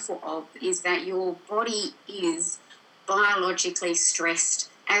mindful of is that your body is biologically stressed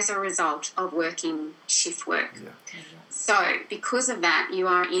as a result of working shift work. Yeah. So because of that, you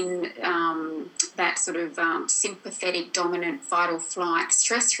are in that sort of sympathetic dominant fight or flight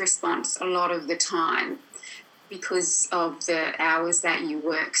stress response a lot of the time because of the hours that you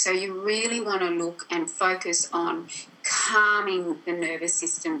work. So you really want to look and focus on calming the nervous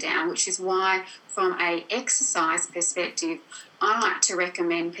system down, which is why from a exercise perspective, I like to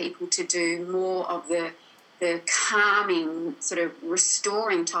recommend people to do more of the calming, sort of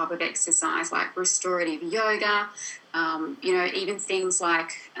restoring type of exercise, like restorative yoga, even things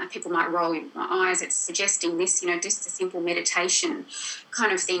like people might roll your eyes at suggesting this, just a simple meditation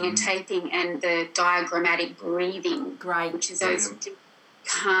kind of thing, and taping, and the diaphragmatic breathing, Great. which is those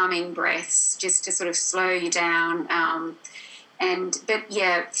calming breaths just to sort of slow you down.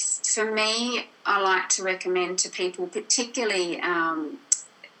 For me, I like to recommend to people, particularly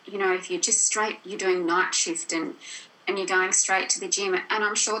if you're doing night shift and you're going straight to the gym, and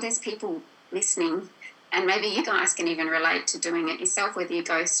I'm sure there's people listening, and maybe you guys can even relate to doing it yourself, whether you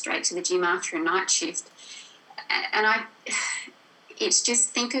go straight to the gym after a night shift. And it's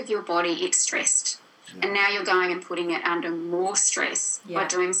just think of your body, it's stressed. Yeah. And now you're going and putting it under more stress by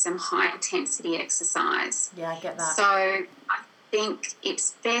doing some high-intensity exercise. Yeah, I get that. So I think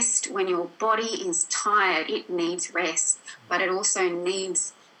it's best when your body is tired, it needs rest, but it also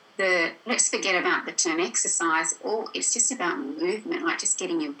needs let's forget about the term exercise, it's just about movement, like just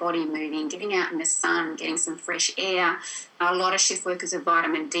getting your body moving, getting out in the sun, getting some fresh air. A lot of shift workers are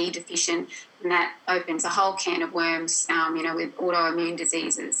vitamin D deficient, and that opens a whole can of worms, with autoimmune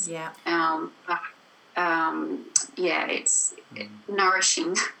diseases. Yeah. It's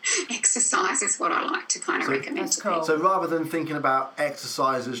nourishing exercise is what I like to kind of recommend to people. So rather than thinking about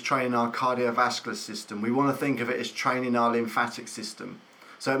exercise as training our cardiovascular system, we want to think of it as training our lymphatic system.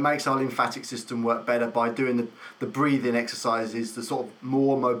 So it makes our lymphatic system work better by doing the breathing exercises, the sort of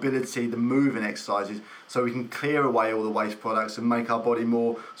more mobility, the moving exercises, so we can clear away all the waste products and make our body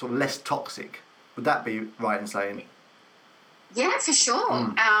more sort of less toxic. Would that be right in saying? Yeah, for sure.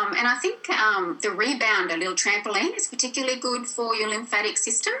 And I think the rebound, a little trampoline, is particularly good for your lymphatic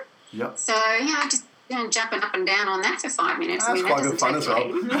system. Yep. So, just jumping up and down on that for 5 minutes. That's quite good fun as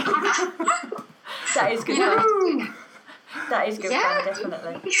well. That is good fun. That is good fun,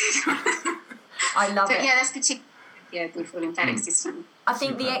 definitely. I love it. Yeah, that's particularly good for the lymphatic system. I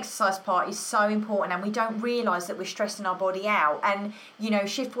think the exercise part is so important, and we don't realise that we're stressing our body out. And,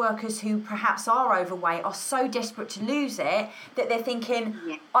 shift workers who perhaps are overweight are so desperate to lose it that they're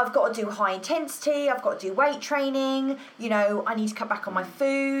thinking, I've got to do high intensity, I've got to do weight training, I need to cut back on my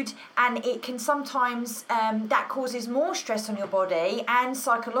food. And it can sometimes, that causes more stress on your body and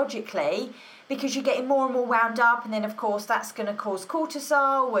psychologically, because you're getting more and more wound up, and then, of course, that's going to cause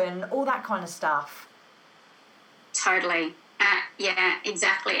cortisol and all that kind of stuff. Totally. Yeah,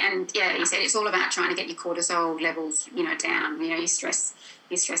 exactly. And you said it's all about trying to get your cortisol levels, down. Your stress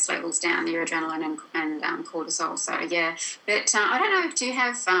levels down, your adrenaline and cortisol. So but I don't know. Do you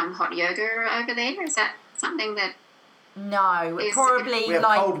have hot yoga over there? Is that something that? No, probably we have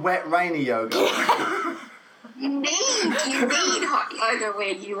cold, wet, rainy yoga. You need hot yoga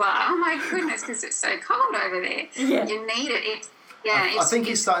where you are. Oh my goodness, because it's so cold over there. Yeah. You need it. I think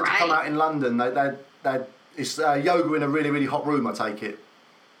it's starting to come out in London. It's yoga in a really, really hot room, I take it.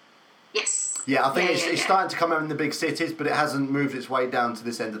 Yes. Yeah, I think it's starting to come out in the big cities, but it hasn't moved its way down to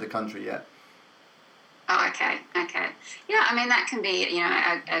this end of the country yet. Oh, okay. Yeah, I mean, that can be,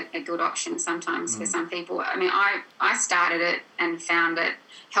 a good option sometimes for some people. I mean, I started it and found it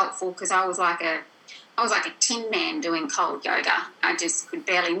helpful because I was like a tin man doing cold yoga. I just could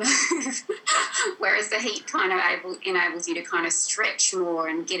barely move. Whereas the heat kind of enables you to kind of stretch more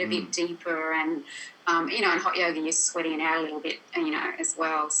and get a bit deeper. And, in hot yoga, you're sweating it out a little bit, as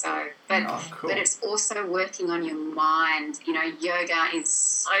well. So, but it's also working on your mind. Yoga is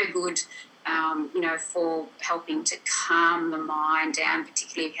so good, for helping to calm the mind down,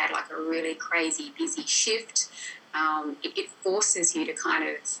 particularly if you had like a really crazy, busy shift. It forces you to kind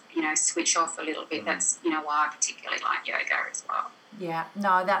of, switch off a little bit. That's, why I particularly like yoga as well. Yeah,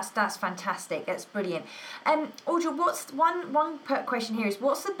 no, that's fantastic. That's brilliant. Audra, what's one question here is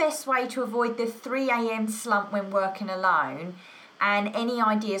what's the best way to avoid the 3 a.m. slump when working alone, and any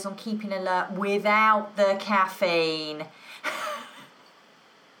ideas on keeping alert without the caffeine?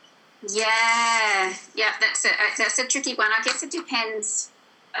 Yeah, that's a tricky one. I guess it depends,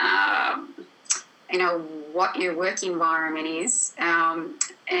 what your work environment is, and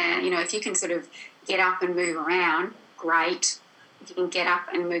if you can sort of get up and move around, great. If you can get up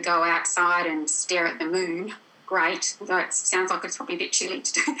and go outside and stare at the moon, great. Although it sounds like it's probably a bit chilly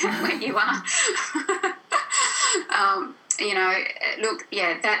to do that where you are. Look,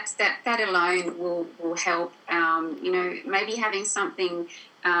 yeah, that alone will help. Maybe having something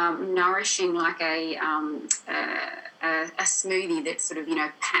nourishing like a smoothie that's sort of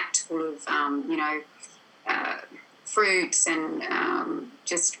packed full of fruits and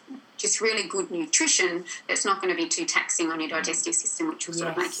just really good nutrition that's not going to be too taxing on your digestive system, which will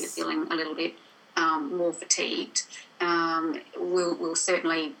sort of make you feeling a little bit more fatigued. Will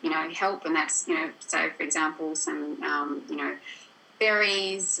certainly help, and that's so for example some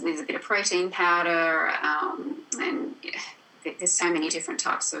berries with a bit of protein powder, and there's so many different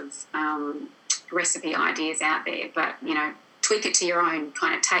types of recipe ideas out there, but tweak it to your own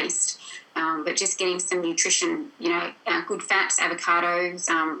kind of taste. But just getting some nutrition, good fats, avocados,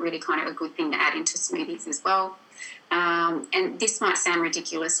 really kind of a good thing to add into smoothies as well. And this might sound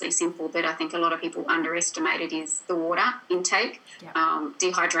ridiculously simple, but I think a lot of people underestimate it is the water intake. Yeah.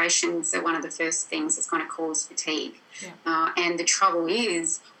 Dehydrations are one of the first things that's going to cause fatigue. Yeah. And the trouble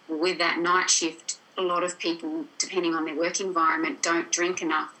is with that night shift, a lot of people, depending on their work environment, don't drink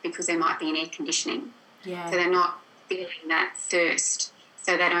enough because there might be an air conditioning. Yeah. So they're not feeling that thirst.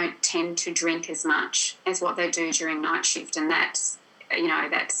 So they don't tend to drink as much as what they do during night shift, and that's going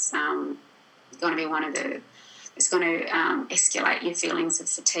to be one of the. It's going to escalate your feelings of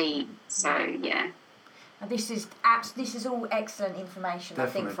fatigue. So yeah. And this is all excellent information.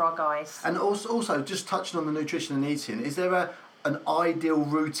 Definitely. I think for our guys. And also just touching on the nutrition and eating, is there an ideal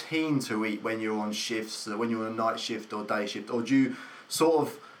routine to eat when you're on shifts, when you're on a night shift or day shift, or do you sort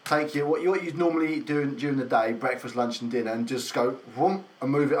of take what you normally eat during the day, breakfast, lunch and dinner, and just go whoom, and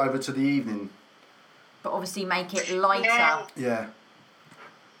move it over to the evening? But obviously make it lighter. Yeah.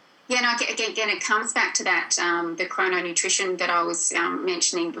 Yeah, no, again, it comes back to that, the chrononutrition that I was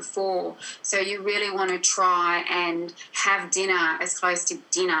mentioning before. So you really want to try and have dinner as close to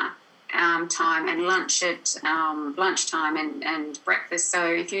dinner time and lunch at lunchtime and breakfast. So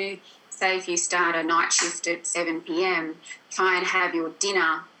if you start a night shift at 7 p.m, try and have your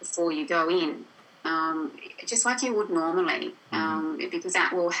dinner before you go in, just like you would normally, because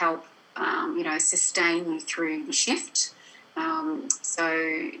that will help, sustain you through the shift.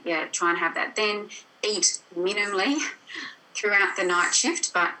 Try and have that. Then eat minimally throughout the night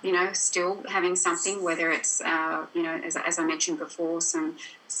shift, but still having something, whether it's as I mentioned before, some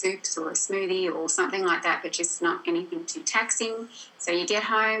soups or a smoothie or something like that, but just not anything too taxing. So you get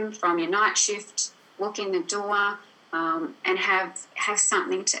home from your night shift, walk in the door, and have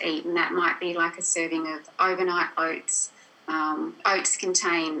something to eat, and that might be like a serving of overnight oats. Oats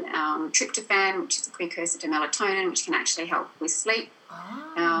contain tryptophan, which is a precursor to melatonin, which can actually help with sleep.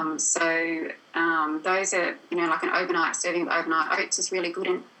 Those are, like an overnight serving of overnight oats is really good.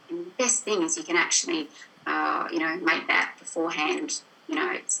 And the best thing is you can actually, make that beforehand.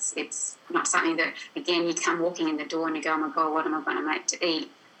 It's not something that, again, you come walking in the door and you go, oh my God, what am I going to make to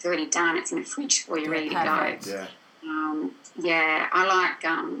eat? It's already done. It's in the fridge for you, ready to go. Yeah. I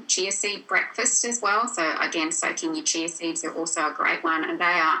like chia seed breakfast as well. So, again, soaking your chia seeds are also a great one. And they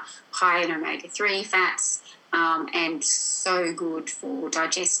are high in omega-3 fats and so good for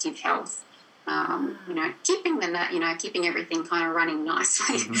digestive health. Keeping keeping everything kind of running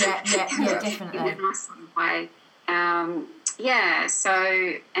nicely. Yeah, definitely. In a nice way.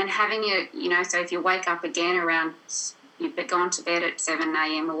 So, and having it, so if you wake up again around, you've gone to bed at 7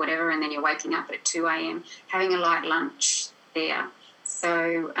 a.m. or whatever, and then you're waking up at 2 a.m., having a light lunch there.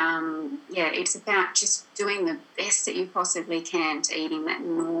 So, it's about just doing the best that you possibly can to eating that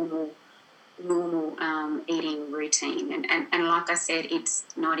normal eating routine. And like I said, it's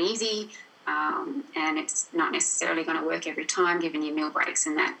not easy, and it's not necessarily going to work every time, given your meal breaks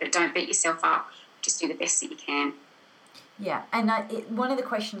and that, but don't beat yourself up. Just do the best that you can. Yeah, and one of the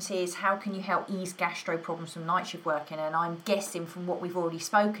questions here is how can you help ease gastro problems from night shift working? And I'm guessing from what we've already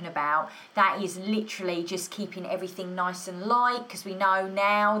spoken about, that is literally just keeping everything nice and light, because we know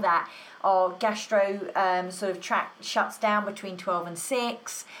now that our gastro sort of tract shuts down between 12 and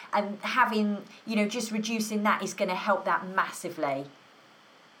 6, and having, just reducing that is going to help that massively.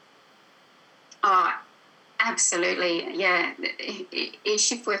 Absolutely, yeah.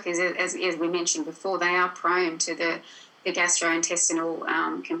 Shift workers, as we mentioned before, they are prone to the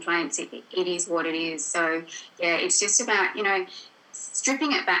gastrointestinal complaints. It is what it is. So, yeah, it's just about,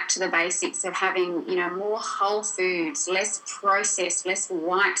 stripping it back to the basics of having, more whole foods, less processed, less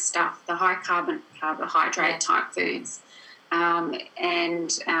white stuff, the high carbohydrate type foods.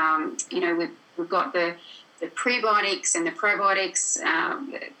 We've got the prebiotics and the probiotics.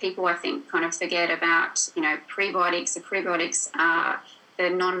 People, I think, kind of forget about, prebiotics. The prebiotics are the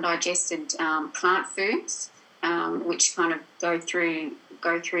non-digested plant foods, which kind of go through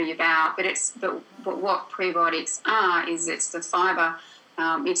your bowel. But what prebiotics are is it's the fibre.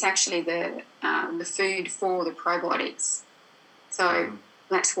 It's actually the food for the probiotics. So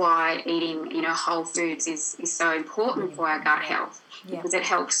that's why eating, whole foods is so important for our gut health, because it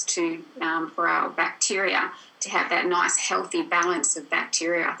helps to for our bacteria to have that nice healthy balance of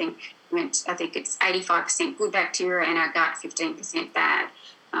bacteria. I think it's 85% good bacteria in our gut, 15% bad.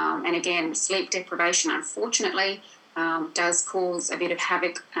 And again, sleep deprivation, unfortunately, does cause a bit of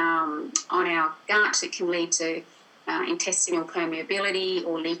havoc on our gut. It can lead to intestinal permeability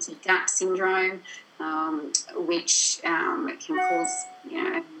or leaky gut syndrome, which can cause,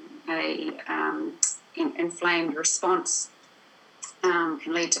 inflamed response,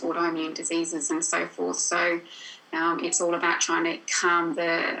 can lead to autoimmune diseases and so forth. So it's all about trying to calm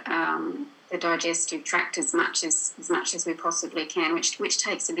the digestive tract as much as we possibly can, which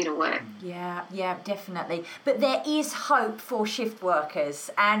takes a bit of work. Yeah, definitely. But there is hope for shift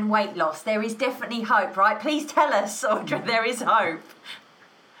workers and weight loss. There is definitely hope, right? Please tell us, Audra, there is hope.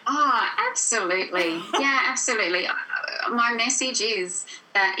 Absolutely. Yeah, absolutely. My message is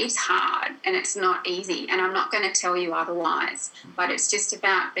that it's hard and it's not easy, and I'm not going to tell you otherwise, but it's just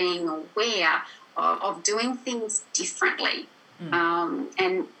about being aware of doing things differently.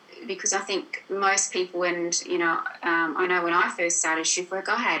 And because I think most people, and, I know when I first started shift work,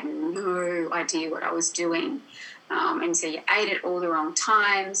 I had no idea what I was doing. And so you ate at all the wrong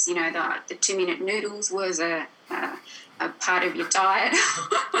times. The 2-minute noodles was a part of your diet.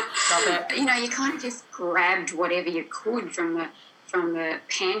 Love it. You kind of just grabbed whatever you could from the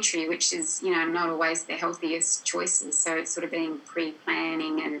pantry, which is, not always the healthiest choices. So it's sort of being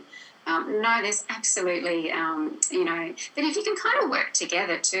pre-planning and no, there's absolutely, but if you can kind of work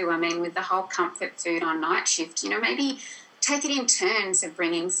together too, with the whole comfort food on night shift, maybe take it in turns of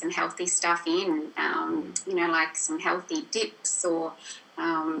bringing some healthy stuff in, like some healthy dips or,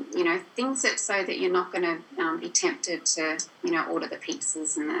 things so that you're not going to be tempted to, order the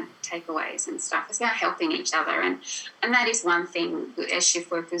pizzas and the takeaways and stuff. It's about helping each other. And that is one thing as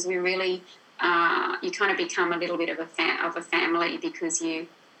shift workers, we really, you kind of become a little bit of a family, because you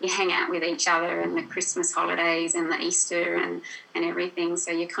hang out with each other and the Christmas holidays and the Easter and everything.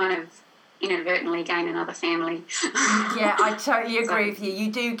 So you kind of inadvertently gain another family. Yeah, I totally agree with you.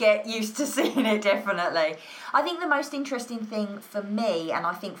 You do get used to seeing it, definitely. I think the most interesting thing for me, and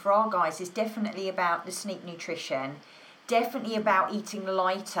I think for our guys, is definitely about the Sneak Nutrition, definitely about eating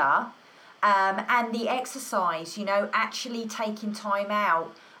lighter, and the exercise, actually taking time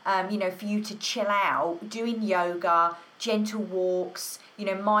out, for you to chill out, doing yoga, gentle walks,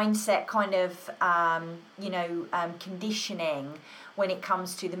 mindset kind of, conditioning when it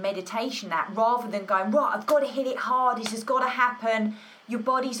comes to the meditation, that rather than going, right, I've got to hit it hard, this has got to happen. Your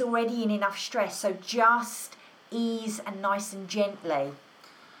body's already in enough stress, so just ease and nice and gently.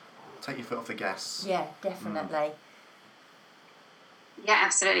 Take your foot off the gas. Yeah, definitely. Yeah,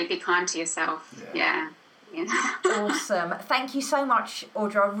 absolutely. Be kind to yourself. Yeah. Awesome. Thank you so much,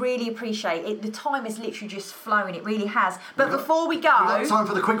 Audra. I really appreciate it. The time has literally just flown. It really has. But before we go... We've got time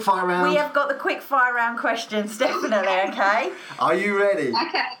for the quick fire round. We have got the quick fire round questions, definitely, okay? Are you ready?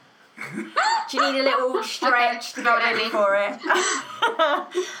 Okay. Do you need a little stretch to get ready for it?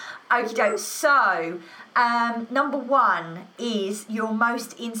 Okie doke. So, number one is your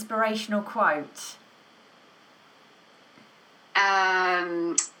most inspirational quote.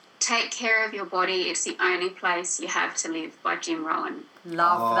 Take care of your body. It's the only place you have to live, by Jim Rohn.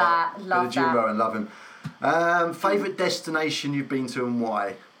 Love that. Love Jim that. Rohn, love him. Favourite destination you've been to and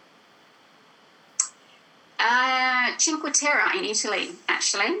why? Cinque Terre in Italy,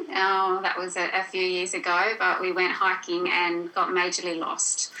 actually. That was a few years ago, but we went hiking and got majorly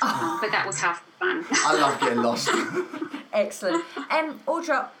lost. But that was half the fun. I love getting lost. Excellent.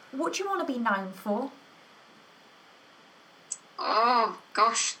 Audra, what do you want to be known for? Oh,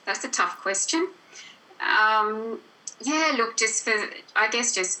 gosh, that's a tough question. Look, just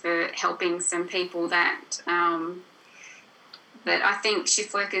for helping some people that I think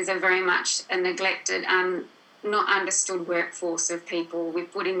shift workers are very much a neglected and not understood workforce of people. We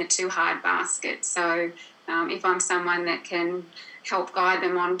put in the too hard basket. So if I'm someone that can help guide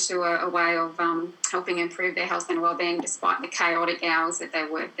them onto a way of helping improve their health and well-being despite the chaotic hours that they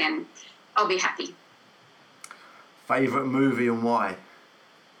work, then I'll be happy. Favourite movie and why?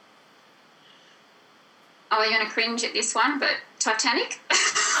 Oh, you're going to cringe at this one, but Titanic.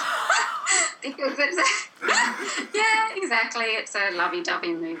 Because it's yeah, exactly. It's a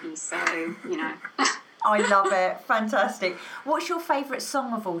lovey-dovey movie, so, you know. I love it. Fantastic. What's your favourite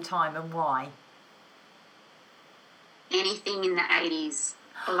song of all time and why? Anything in the 80s.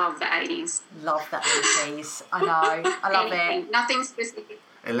 I love the 80s. Love the 80s. I know. I love Anything. it. Nothing specific.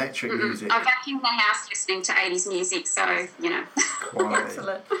 Electric music. I vacuum the house listening to 80s music, so, you know. Quality.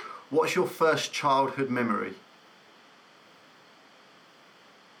 Excellent. What's your first childhood memory?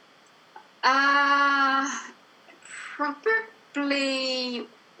 Probably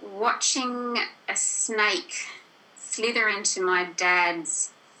watching a snake slither into my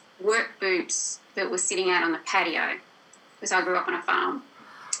dad's work boots that was sitting out on the patio, because I grew up on a farm,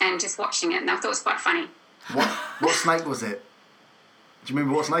 and just watching it, and I thought it was quite funny. What snake was it? Do you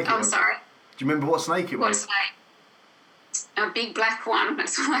remember what snake it was? Oh, sorry. Do you remember what snake it What was? snake? A big black one,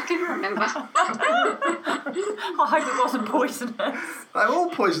 that's all I can remember. I hope it wasn't poisonous. They're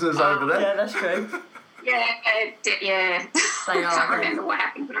all poisonous over there. Yeah, that's true. Yeah. They I are. can't remember what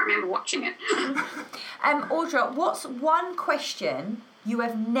happened, but I remember watching it. Audra, what's one question you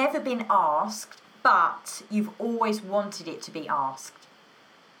have never been asked, but you've always wanted it to be asked?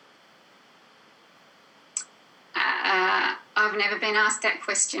 I've never been asked that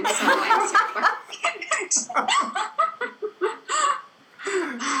question, so I'll answer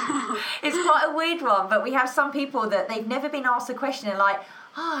It's quite a weird one, but we have some people that they've never been asked a question and like,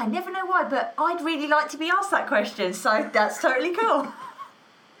 I never know why, but I'd really like to be asked that question, so that's totally cool.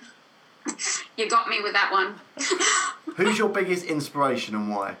 You got me with that one. Who's your biggest inspiration and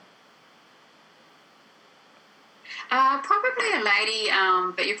why? Probably a lady,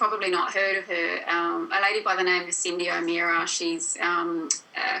 but you've probably not heard of her. A lady by the name of Cindy O'Meara. She's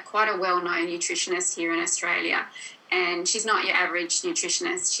quite a well-known nutritionist here in Australia, and she's not your average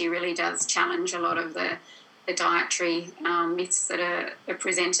nutritionist. She really does challenge a lot of the dietary myths that are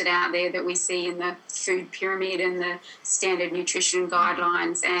presented out there that we see in the food pyramid and the standard nutrition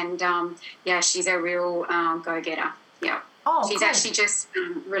guidelines. And she's a real go-getter. Yeah. Oh, she's cool. actually just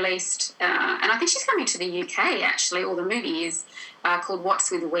released, and I think she's coming to the UK actually, or the movie is called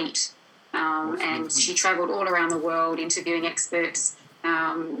What's with Wheat. And she travelled all around the world interviewing experts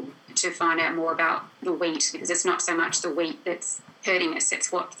to find out more about the wheat, because it's not so much the wheat that's hurting us,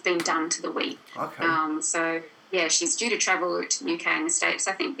 it's what's been done to the wheat. Okay. So, yeah, she's due to travel to the UK and the States,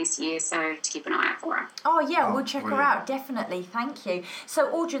 I think, this year, so to keep an eye out for her. Oh, yeah, we'll check brilliant. her out, definitely. Thank you.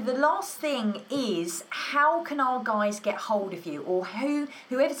 So, Audra, the last thing is, how can our guys get hold of you? Or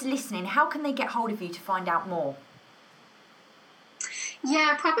whoever's listening, how can they get hold of you to find out more?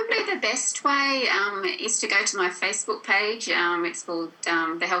 Yeah, probably the best way is to go to my Facebook page. It's called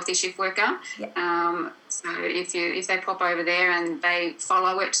The Healthy Shift Worker. Yeah. So if they pop over there and they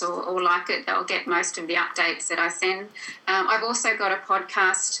follow it or like it, they'll get most of the updates that I send. I've also got a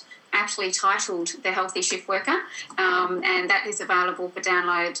podcast aptly titled The Healthy Shift Worker, and that is available for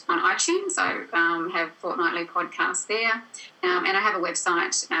download on iTunes. I have fortnightly podcasts there, and I have a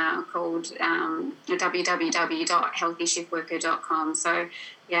website called www.healthyshiftworker.com. So,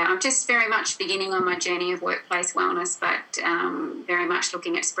 yeah, I'm just very much beginning on my journey of workplace wellness, but very much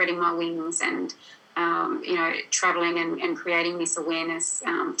looking at spreading my wings and travelling and creating this awareness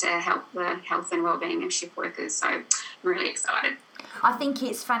to help the health and wellbeing of shift workers. So I'm really excited. I think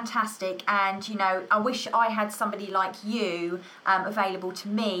it's fantastic, and I wish I had somebody like you available to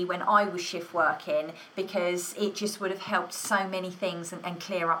me when I was shift working, because it just would have helped so many things and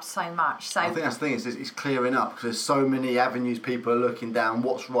clear up so much. So I think that's the thing, it's clearing up, because there's so many avenues people are looking down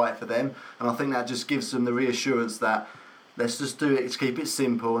what's right for them, and I think that just gives them the reassurance that let's just do it, let's keep it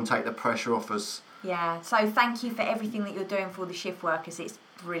simple and take the pressure off us. Yeah, so thank you for everything that you're doing for the shift workers. It's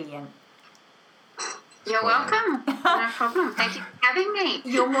brilliant. You're welcome. No problem. Thank you for having me.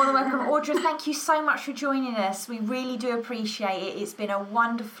 You're more than welcome. Audra, thank you so much for joining us. We really do appreciate it. It's been a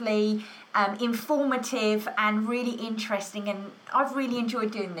wonderfully informative and really interesting, and I've really enjoyed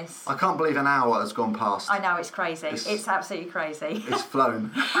doing this. I can't believe an hour has gone past. I know, it's crazy. It's absolutely crazy. It's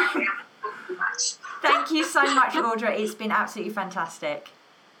flown. Thank you so much, Audra. It's been absolutely fantastic.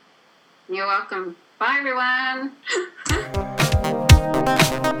 You're welcome. Bye, everyone.